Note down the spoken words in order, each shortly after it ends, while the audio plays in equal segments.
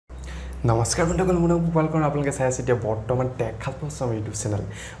নমস্কাৰ বন্ধুসকল মই গোপাল কৰণ আপোনালোকে চাই আছে এতিয়া বৰ্তমান টেকহেল্পাছম ইউটিউব চেনেল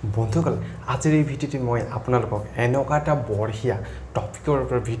বন্ধুসকল আজিৰ এই ভিডিঅ'টি মই আপোনালোকক এনেকুৱা এটা বঢ়িয়া টপিকৰ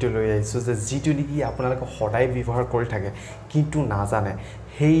ওপৰত ভিডিঅ' লৈ আহিছোঁ যে যিটো নেকি আপোনালোকে সদায় ব্যৱহাৰ কৰি থাকে কিন্তু নাজানে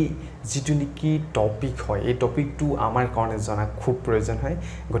সেই যিটো নেকি টপিক হয় এই টপিকটো আমাৰ কাৰণে জনা খুব প্ৰয়োজন হয়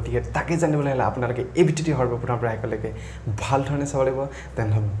গতিকে তাকে জানিবলৈ হ'লে আপোনালোকে এই ভিডিঅ'টি সৰ্বপ্ৰথম পৰা একেলগে ভাল ধৰণে চাব লাগিব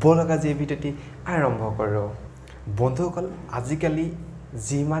তেনেহ'লে বলক আজি এই ভিডিঅ'টি আৰম্ভ কৰোঁ বন্ধুসকল আজিকালি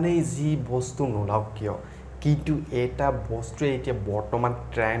যিমানেই যি বস্তু নোলাওক কিয় কিন্তু এটা বস্তুৱে এতিয়া বৰ্তমান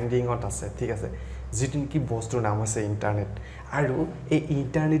ট্ৰেন্ডিঙত আছে ঠিক আছে যিটো নেকি বস্তুৰ নাম হৈছে ইণ্টাৰনেট আৰু এই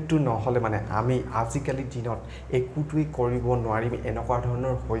ইণ্টাৰনেটটো নহ'লে মানে আমি আজিকালি দিনত একোটোৱেই কৰিব নোৱাৰিম এনেকুৱা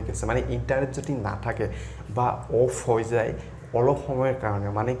ধৰণৰ হৈ গৈছে মানে ইণ্টাৰনেট যদি নাথাকে বা অফ হৈ যায় অলপ সময়ৰ কাৰণে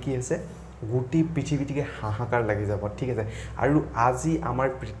মানে কি হৈছে গোটেই পৃথিৱীটিকে হাহাকাৰ লাগি যাব ঠিক আছে আৰু আজি আমাৰ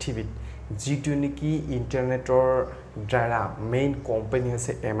পৃথিৱীত যিটো নেকি ইণ্টাৰনেটৰ দ্বাৰা মেইন কোম্পানী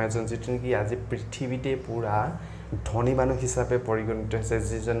হৈছে এমাজন যিটো নেকি আজি পৃথিৱীতে পুৰা ধনী মানুহ হিচাপে পৰিগণিত হৈছে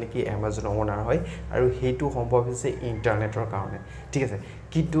যিজন নেকি এমাজন ওনাৰ হয় আৰু সেইটো সম্ভৱ হৈছে ইণ্টাৰনেটৰ কাৰণে ঠিক আছে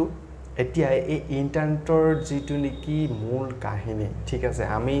কিন্তু এতিয়া এই ইণ্টাৰনেটৰ যিটো নেকি মূল কাহিনী ঠিক আছে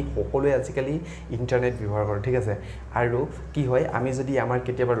আমি সকলোৱে আজিকালি ইণ্টাৰনেট ব্যৱহাৰ কৰোঁ ঠিক আছে আৰু কি হয় আমি যদি আমাৰ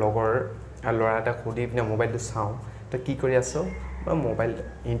কেতিয়াবা লগৰ ল'ৰা এটা সুধি পিনে মোবাইলটো চাওঁ তো কি কৰি আছো বা মোবাইল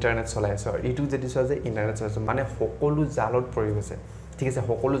ইণ্টাৰনেট চলাই আছো এইটো যদি চোৱা যে ইণ্টাৰনেট চলাই আছো মানে সকলো জালত পৰি গৈছে ঠিক আছে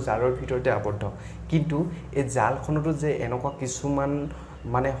সকলো জালৰ ভিতৰতে আবদ্ধ কিন্তু এই জালখনতো যে এনেকুৱা কিছুমান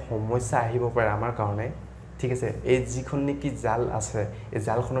মানে সমস্যা আহিব পাৰে আমাৰ কাৰণে ঠিক আছে এই যিখন নেকি জাল আছে এই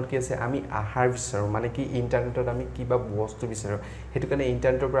জালখনত কি আছে আমি আহাৰ বিচাৰো মানে কি ইণ্টাৰনেটত আমি কিবা বস্তু বিচাৰো হেতু কাৰণে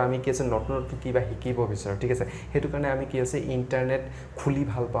ইণ্টাৰনেটৰ পৰা আমি কি আছে নতুন নতুন কিবা শিকিব বিচাৰো ঠিক আছে হেতু কাৰণে আমি কি আছে ইণ্টাৰনেট খুলি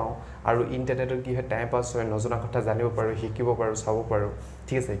ভাল পাওঁ আৰু ইণ্টাৰনেটত কি হয় টাইম পাছ হয় নজনা কথা জানিব পাৰো শিকিব পাৰো চাব পাৰো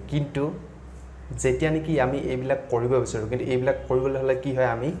ঠিক আছে কিন্তু যেতিয়া নেকি আমি এইবিলাক কৰিব বিচাৰো কিন্তু এইবিলাক কৰিবলৈ হলে কি হয়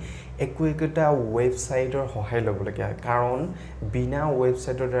আমি একোটা ওয়েবসাইটৰ সহায় ল'বলগীয়া হয় কাৰণ বিনা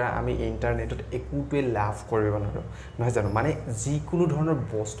ওয়েবসাইটৰ দ্বাৰা আমি ইণ্টাৰনেটত একোটোৱে লাভ কৰিব নোৱাৰো নহয় জানো মানে যিকোনো ধৰণৰ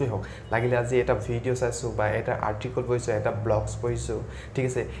বস্তুই হওক লাগিলে আজি এটা ভিডিঅ' চাইছো বা এটা আৰ্টিকল পঢ়িছো এটা ব্লগছ পঢ়িছো ঠিক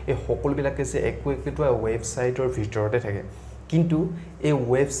আছে এই সকলোবিলাক আছে একোটা ওয়েবসাইটৰ ভিতৰতে থাকে কিন্তু এই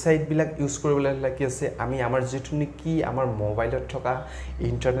ওয়েবসাইট বিলাক ইউজ কৰিবলৈ হলে কি আছে আমি আমাৰ যেটো নেকি আমাৰ মোবাইলত থকা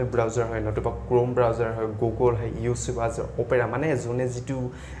ইন্টাৰনেট ব্ৰাউজাৰ হয় নতুবা ক্ৰোম ব্ৰাউজাৰ হয় গুগল হয় ইউটিউব ব্ৰাউজাৰ অপেৰা মানে জনে যেটো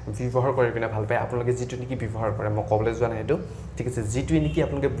ব্যৱহাৰ কৰি পিনে ভাল পায় আপোনালোকে যেটো নেকি ব্যৱহাৰ কৰে মই কবলৈ যোৱা নাই এটো ঠিক আছে যেটো নেকি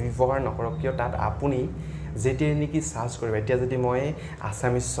আপোনালোকে ব্যৱহাৰ নকৰক কিয় তাত আপুনি যেতিয়া নেকি সাৰ্চ কৰিব এতিয়া যদি মই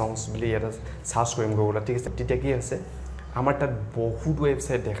আসামিজ সংস বুলি এটা সাৰ্চ কৰিম গুগলত ঠিক আছে তেতিয়া কি আছে আমাৰ তাত বহুত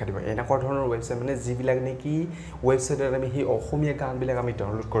ওয়েবসাইট দেখা দিব এনেকুৱা ধৰণৰ ওয়েবসাইট মানে যিবিলাক নেকি ওয়েবসাইটত আমি হি অসমীয়া গান বিলাক আমি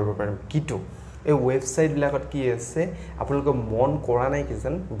ডাউনলোড কৰিব পাৰিম কিন্তু এই ওয়েবসাইট বিলাকত কি আছে আপোনালোক মন কৰা নাই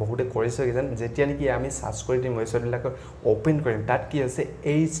কিজান বহুতে কৰিছে কিজান যেতিয়া নেকি আমি সাৰ্চ কৰি দিম ওয়েবসাইট বিলাক ওপেন কৰিম তাত কি আছে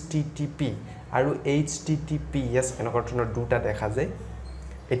http আৰু https এনেকুৱা ধৰণৰ দুটা দেখা যায়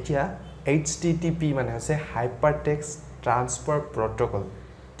এতিয়া http মানে হৈছে হাইপাৰটেক্সট ট্ৰান্সফাৰ প্ৰটোকল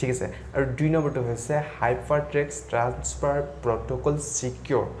ঠিক আছে আৰু দুই নম্বৰটো হৈছে হাইপাৰটেক্সট ট্ৰান্সফাৰ প্ৰটোকল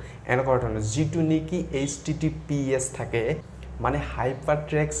সিকিউৰ এনেকুৱা ধৰণৰ যেটো নেকি https থাকে মানে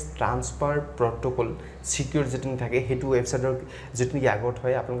হাইপাৰটেক্সট ট্ৰান্সফাৰ প্ৰটোকল সিকিউৰ যেটো থাকে হেতু ওয়েবসাইটৰ যেটো নেকি আগত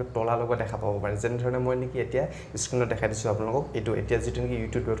হয় আপোনালোকে তলা লগত দেখা পাব পাৰে যেন ধৰণে মই নেকি এতিয়া স্ক্ৰিনত দেখাই দিছো আপোনালোকক এটো এতিয়া যেটো নেকি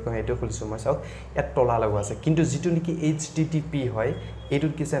youtube.com এটো খুলিছো মই চাওক ইয়াত তলা লগা আছে কিন্তু যেটো নেকি http হয়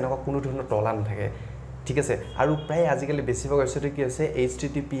এটোত কিছে এনেকুৱা কোনো ধৰণৰ তলা নাথাকে ঠিক আছে আৰু প্ৰায় আজিকালি বেছিভাগ ওয়েবসাইটে কি আছে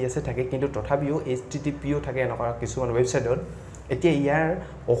https থাকে কিন্তু তথাপিও httpও থাকে এনেকুৱা কিছুমান ওয়েবসাইটত এতিয়া ইয়াৰ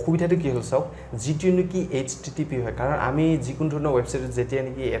অসুবিধাটো কি হ'ল চাওক যেটো নেকি http হয় কাৰণ আমি যিকোনো ধৰণৰ ওয়েবসাইটত যেতিয়া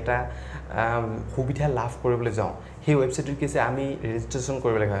নেকি এটা সুবিধা লাভ কৰিবলৈ যাওঁ সেই ওয়েবসাইটত কিছে আমি ৰেজিষ্ট্ৰেচন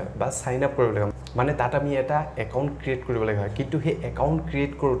কৰিব লগা হয় বা সাইন আপ কৰিব লগা মানে তাত আমি এটা একাউন্ট ক্ৰিয়েট কৰিব লগা হয় কিন্তু সেই একাউন্ট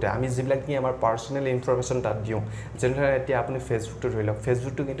ক্ৰিয়েট কৰোতে আমি যিবিলাক কি আমাৰ পাৰ্সোনাল ইনফৰমেশন তাত দিও যেনে এতিয়া আপুনি ফেসবুকটো ধৰি লওক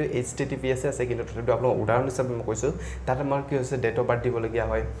ফেসবুকটো কিন্তু https আছে কিন্তু তথাপিও আপোনাক উদাহৰণ হিচাপে মই কৈছো তাত আমাৰ কি হৈছে ডেট অফ বাৰ্থ দিবলগীয়া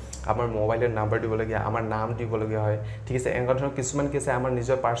হয় আমাৰ মোবাইলৰ নাম্বাৰ দিবলগীয়া আমাৰ নাম দিবলগীয়া হয় ঠিক আছে এনেকুৱা ধৰণৰ কিছুমান কি আছে আমাৰ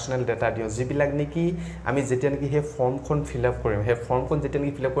নিজৰ পাৰ্সোনাল ডাটা দিও যিবিলাক নেকি আমি যেতিয়া নেকি সেই ফৰ্মখন ফিল আপ কৰিম সেই ফৰ্মখন যেতিয়া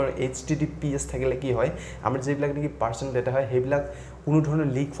নেকি ফিল আপ কৰিম https থাকিলে কি হয় আমাৰ যিবিলাক নেকি পাৰ্সোনাল ডাটা হয় সেইবিলাক কোনো ধৰণৰ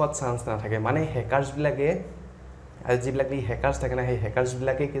লিক হোৱাৰ চান্স নাথাকে মানে হ্যাকাৰ্স বিলাকে আৰু যিবিলাক নেকি হ্যাকাৰ্স থাকে না সেই হ্যাকাৰ্স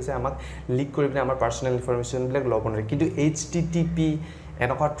বিলাকে কিছে আমাক লিক কৰি পিনে আমাৰ পাৰ্সোনাল ইনফৰমেশন বিলাক ল'ব নোৱাৰে কিন্তু http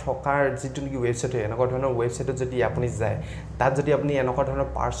এনেকুৱা থকাৰ যেটো নেকি ওয়েবসাইট হয় এনেকুৱা ধৰণৰ ওয়েবসাইটত যদি আপুনি যায় তাত যদি আপুনি এনেকুৱা ধৰণৰ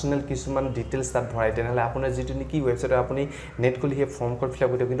পাৰ্সোনাল কিছুমান ডিটেইলছ তাত ভৰাই তেনেহলে আপোনাৰ যেটো নেকি ওয়েবসাইটত আপুনি নেট খুলি হে ফৰ্ম কোড ফিল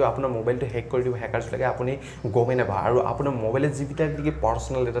আপ কৰিব কিন্তু আপোনাৰ মোবাইলটো হ্যাক কৰি দিব হ্যাকাৰ্স বিলাকে আপুনি গমে নাপা আৰু আপোনাৰ মোবাইলত যিবিলাক নেকি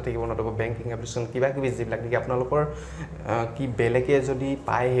পাৰ্সোনাল ডাটা থাকিব নতুবা বেংকিং এপ্লিকেশন কিবা কিবি যিবিলাক নেকি আপোনালোকৰ কি বেলেগে যদি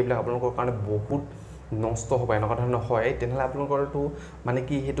পায় সেইবিলাক আপোনালোকৰ কাৰণে বহুত নষ্ট হ'ব এনেকুৱা ধৰণৰ হয় তেনেহ'লে আপোনালোকৰটো মানে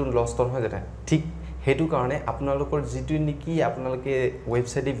কি সেইটো লষ্ট নহয় যাতে ঠিক সেইটো কাৰণে আপোনালোকৰ যিটো নেকি আপোনালোকে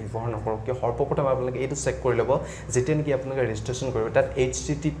ৱেবছাইটে ব্যৱহাৰ নকৰক কিয় সৰ্বপ্ৰথম আপোনালোকে এইটো চেক কৰি ল'ব যেতিয়া নেকি আপোনালোকে ৰেজিষ্ট্ৰেশ্যন কৰিব তাত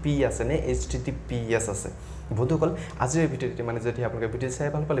HTTP আছে নে HTTPS আছে বন্ধুসকল আজিৰ ভিডিঅ'টো মানে যদি আপোনালোকে ভিডিঅ' চাই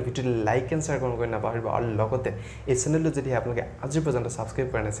ভাল পালে ভিডিঅ'টো লাইক এণ্ড শ্বেয়াৰ কৰিব নাপাহৰিব আৰু লগতে এই চেনেলটো যদি আপোনালোকে আজি পৰ্যন্ত ছাবস্ক্ৰাইব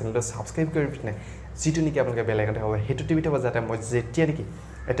কৰা নাই চেনেলটো ছাবস্ক্ৰাইব কৰি পিনে যিটো নেকি আপোনালোকে বেল আইকনটো হ'ব সেইটো টিপি থ'ব যাতে মই যেতিয়া নেকি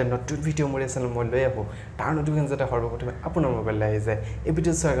এটা নতুন ভিডিঅ' মোৰ চেনেল মই লৈ আহোঁ তাৰ নটিফিকেশ্যন যাতে সৰ্বপ্ৰথমে আপোনাৰ মোবাইললৈ আহি যায় এই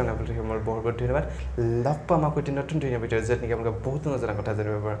ভিডিঅ' চোৱাৰ কাৰণে আপোনালোকে মোৰ বহুত বহুত ধন্যবাদ লগ পাম আকৌ এটি নতুন ধুনীয়া ভিডিঅ' য'ত নেকি আপোনালোকে বহুত নজনা কথা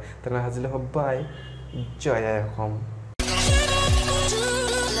জানিব পাৰে তেনেহ'লে আজিলৈ হ'ব বাই জয় অসম